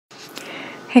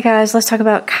Hey guys, let's talk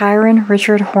about Kyron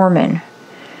Richard Horman.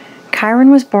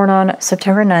 Kyron was born on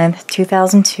September 9th,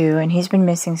 2002, and he's been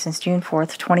missing since June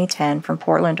 4th, 2010 from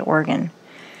Portland, Oregon.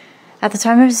 At the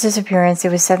time of his disappearance, he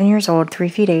was 7 years old, 3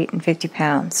 feet 8 and 50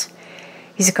 pounds.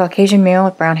 He's a Caucasian male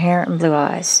with brown hair and blue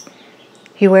eyes.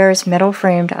 He wears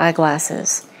metal-framed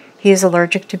eyeglasses. He is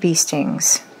allergic to bee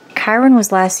stings. Kyron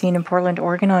was last seen in Portland,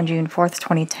 Oregon on June 4th,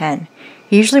 2010.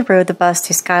 He usually rode the bus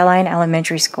to Skyline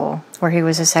Elementary School, where he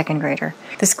was a second grader.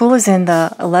 The school is in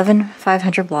the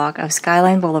 11500 block of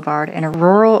Skyline Boulevard in a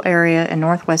rural area in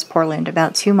northwest Portland,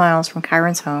 about 2 miles from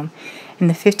Kyron's home, in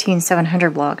the 15700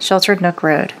 block, Sheltered Nook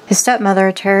Road. His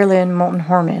stepmother, Terry Lynn Moulton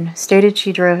Horman, stated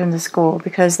she drove him to school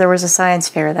because there was a science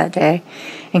fair that day,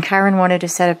 and Kyron wanted to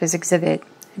set up his exhibit,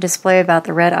 a display about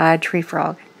the red-eyed tree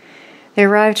frog. They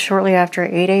arrived shortly after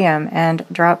 8 a.m. and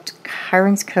dropped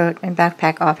Kyron's coat and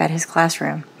backpack off at his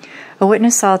classroom. A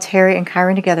witness saw Terry and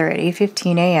Kyron together at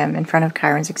 8:15 a.m. in front of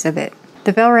Kyron's exhibit.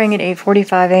 The bell rang at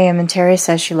 8:45 a.m. and Terry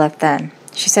says she left then.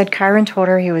 She said Kyron told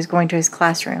her he was going to his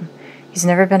classroom. He's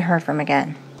never been heard from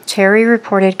again. Terry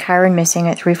reported Kyron missing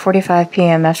at 3:45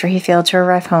 p.m. after he failed to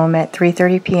arrive home at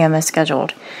 3:30 p.m. as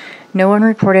scheduled. No one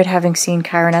reported having seen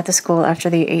Kyron at the school after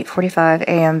the 8:45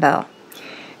 a.m. bell.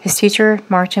 His teacher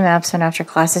marked him absent after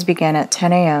classes began at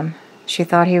 10 a.m. She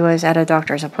thought he was at a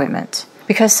doctor's appointment.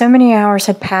 Because so many hours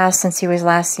had passed since he was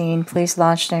last seen, police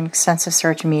launched an extensive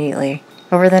search immediately.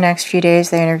 Over the next few days,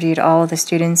 they interviewed all of the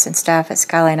students and staff at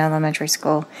Skyline Elementary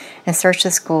School and searched the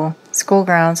school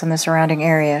grounds, and the surrounding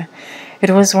area.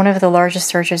 It was one of the largest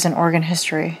searches in Oregon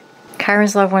history.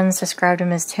 Kyron's loved ones described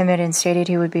him as timid and stated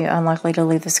he would be unlikely to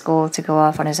leave the school to go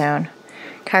off on his own.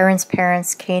 Kyron's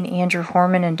parents, Kane Andrew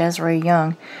Horman and Desiree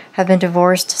Young, have been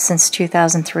divorced since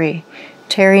 2003.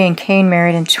 Terry and Kane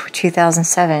married in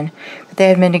 2007, but they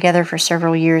had been together for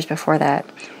several years before that.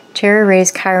 Terry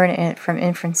raised Kyron from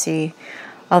infancy,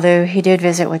 although he did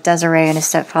visit with Desiree and his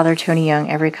stepfather Tony Young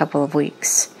every couple of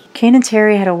weeks. Kane and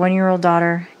Terry had a 1-year-old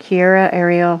daughter, Kiera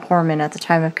Ariel Horman, at the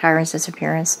time of Kyron's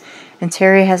disappearance, and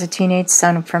Terry has a teenage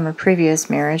son from a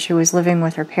previous marriage who was living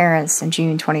with her parents in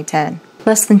June 2010.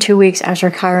 Less than 2 weeks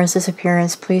after Kyron's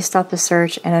disappearance, police stopped the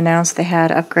search and announced they had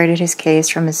upgraded his case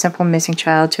from a simple missing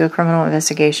child to a criminal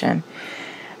investigation.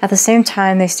 At the same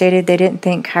time, they stated they didn't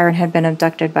think Kyron had been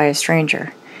abducted by a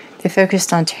stranger. They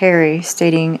focused on Terry,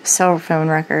 stating cell phone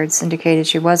records indicated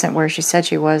she wasn't where she said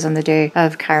she was on the day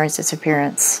of Kyron's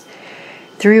disappearance.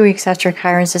 3 weeks after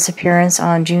Kyron's disappearance,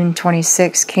 on June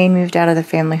 26, Kane moved out of the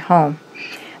family home.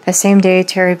 That same day,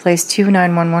 Terry placed 2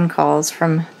 911 calls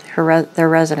from their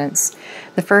residence.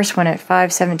 The first one at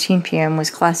 5:17 p.m. was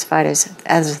classified as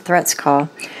a threats call,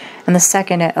 and the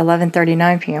second at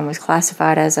 11:39 p.m. was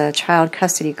classified as a child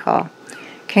custody call.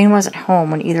 Kane wasn't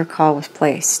home when either call was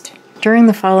placed. During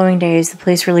the following days, the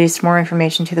police released more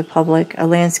information to the public. A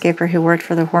landscaper who worked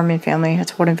for the Horman family had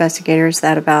told investigators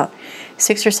that about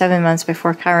 6 or 7 months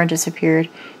before Kyron disappeared,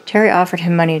 Terry offered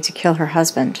him money to kill her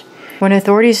husband. When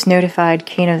authorities notified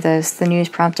Kane of this, the news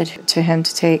prompted him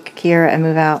to take Kiera and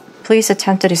move out. Police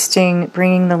attempted a sting,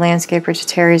 bringing the landscaper to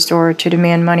Terry's door to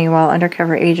demand money while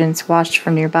undercover agents watched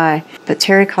from nearby, but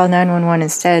Terry called 911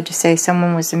 instead to say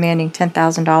someone was demanding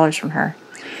 $10,000 from her.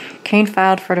 Kane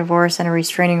filed for divorce and a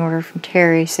restraining order from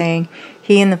Terry, saying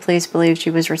he and the police believed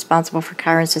she was responsible for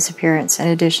Kyron's disappearance, in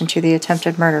addition to the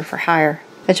attempted murder for hire.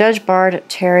 A judge barred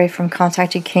Terry from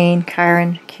contacting Kane,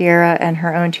 Kyron, Kiera, and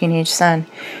her own teenage son.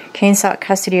 Kane sought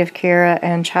custody of Kiera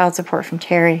and child support from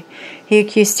Terry. He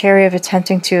accused Terry of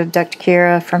attempting to abduct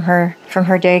Kiera from her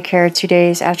daycare 2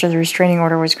 days after the restraining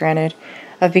order was granted,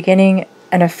 of beginning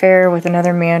an affair with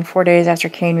another man 4 days after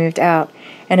Kane moved out,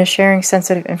 and of sharing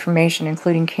sensitive information,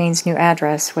 including Kane's new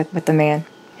address, with the man.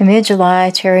 In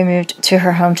mid-July, Terry moved to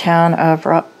her hometown of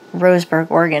Roseburg,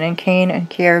 Oregon, and Kane and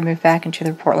Kiera moved back into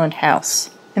their Portland house.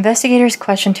 Investigators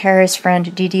questioned Terry's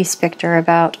friend Dee Dee Spictor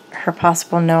about her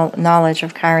possible knowledge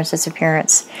of Kyron's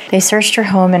disappearance. They searched her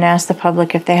home and asked the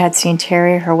public if they had seen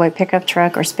Terry, her white pickup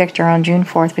truck, or Spictor on June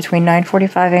 4th between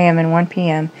 9:45 a.m. and 1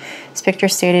 p.m. Spictor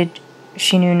stated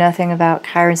she knew nothing about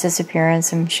Kyron's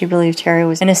disappearance and she believed Terry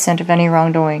was innocent of any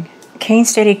wrongdoing. Kane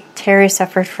stated Terry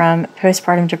suffered from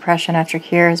postpartum depression after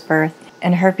Kiera's birth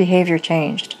and her behavior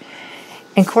changed.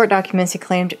 In court documents, he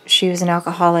claimed she was an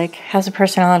alcoholic, has a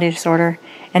personality disorder,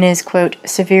 and is, quote,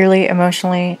 severely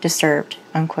emotionally disturbed,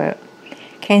 unquote.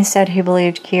 Kane said he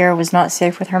believed Kiera was not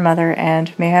safe with her mother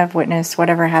and may have witnessed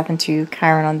whatever happened to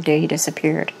Kyron on the day he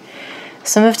disappeared.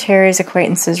 Some of Terry's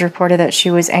acquaintances reported that she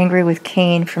was angry with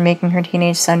Kane for making her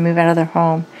teenage son move out of their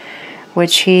home,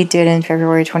 which he did in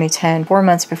February 2010, 4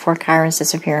 months before Kyron's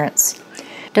disappearance.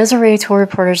 Desiree told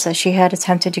reporters that she had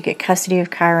attempted to get custody of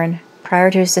Kyron prior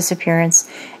to his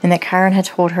disappearance and that Kyron had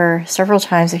told her several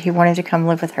times that he wanted to come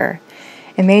live with her.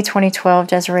 In May 2012,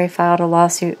 Desiree filed a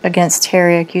lawsuit against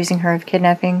Terry accusing her of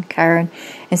kidnapping Kyron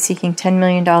and seeking $10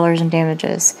 million in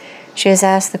damages. She has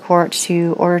asked the court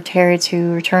to order Terry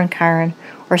to return Kyron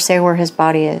or say where his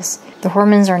body is. The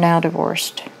Hormans are now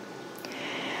divorced.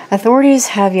 Authorities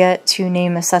have yet to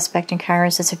name a suspect in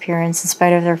Kyron's disappearance in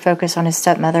spite of their focus on his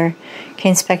stepmother.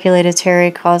 Kane speculated Terry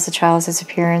caused the child's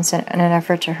disappearance in an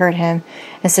effort to hurt him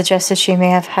and suggested she may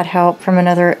have had help from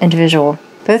another individual.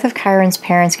 Both of Kyron's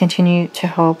parents continue to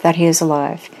hope that he is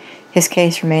alive. His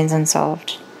case remains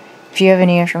unsolved. If you have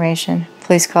any information,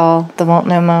 please call the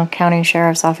Multnomah County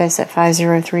Sheriff's Office at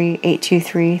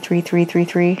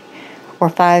 503-823-3333 or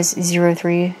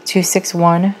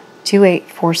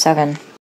 503-261-2847.